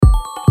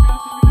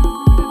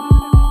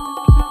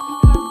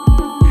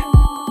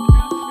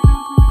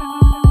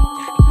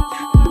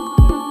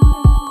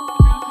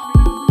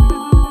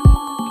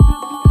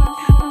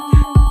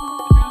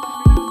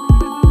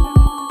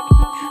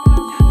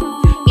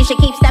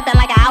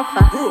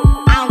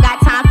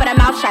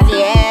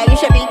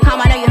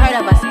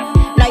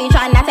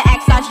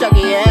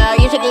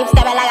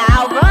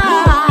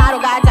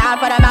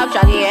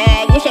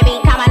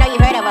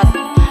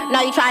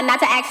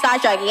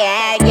extra,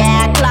 yeah,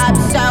 yeah. Club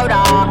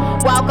soda,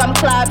 welcome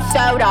club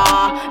soda.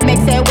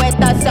 Mix it with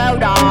the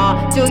soda.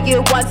 Do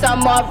you want some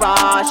more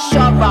raw?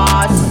 Sure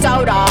raw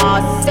soda.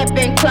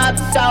 Sipping club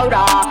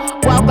soda.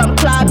 Welcome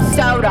club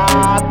soda.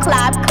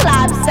 Club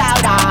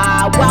soda.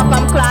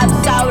 Welcome club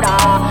soda.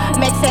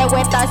 Mix it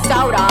with the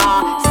soda.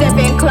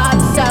 Sipping club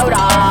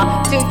soda.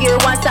 Do you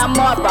want some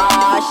more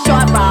raw?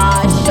 Sure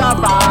raw.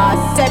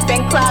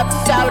 Sipping club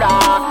soda.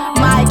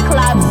 My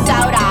club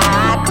soda.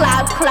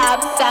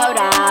 Club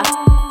soda.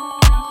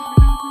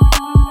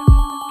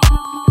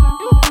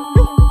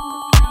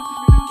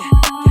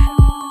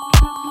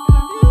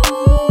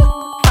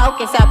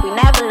 Focus up, we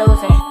never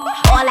losing.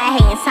 All that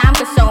hating, time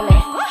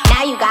consuming.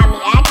 Now you got me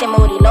acting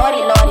moody.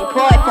 Lordy,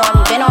 pour it for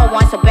me. Been on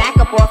one, so back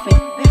up off me.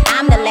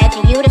 I'm the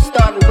legend, you the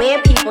story.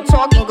 Weird people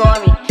talking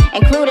gory,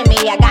 including me.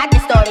 I got the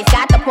stories,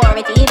 got the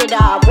porridge, eat it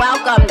up.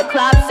 Welcome to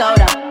club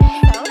soda.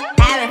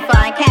 Having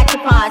fun,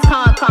 catching ponds,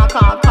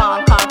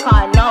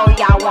 con. No,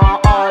 y'all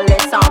want all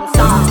this song.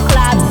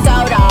 Club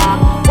soda,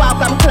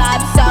 welcome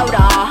club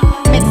soda.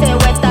 Mix it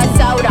with the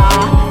soda.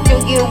 Do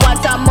you want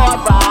some more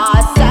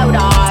raw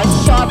soda?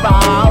 Sure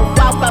raw.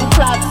 Welcome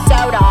club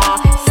soda.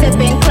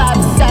 Sipping club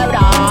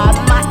soda.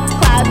 My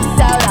club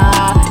soda.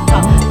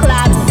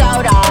 Club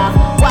soda.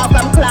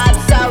 Welcome club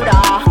soda.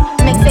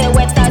 Mix it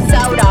with the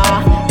soda.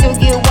 Do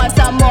you want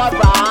some more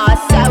raw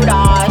soda?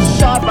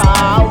 Sure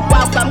raw.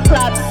 Welcome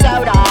club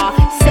soda.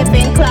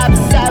 Sipping club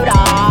soda.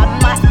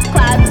 My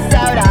club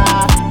soda.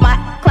 My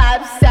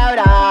club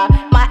soda.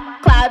 My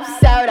club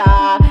soda.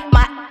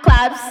 My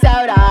club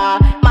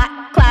soda.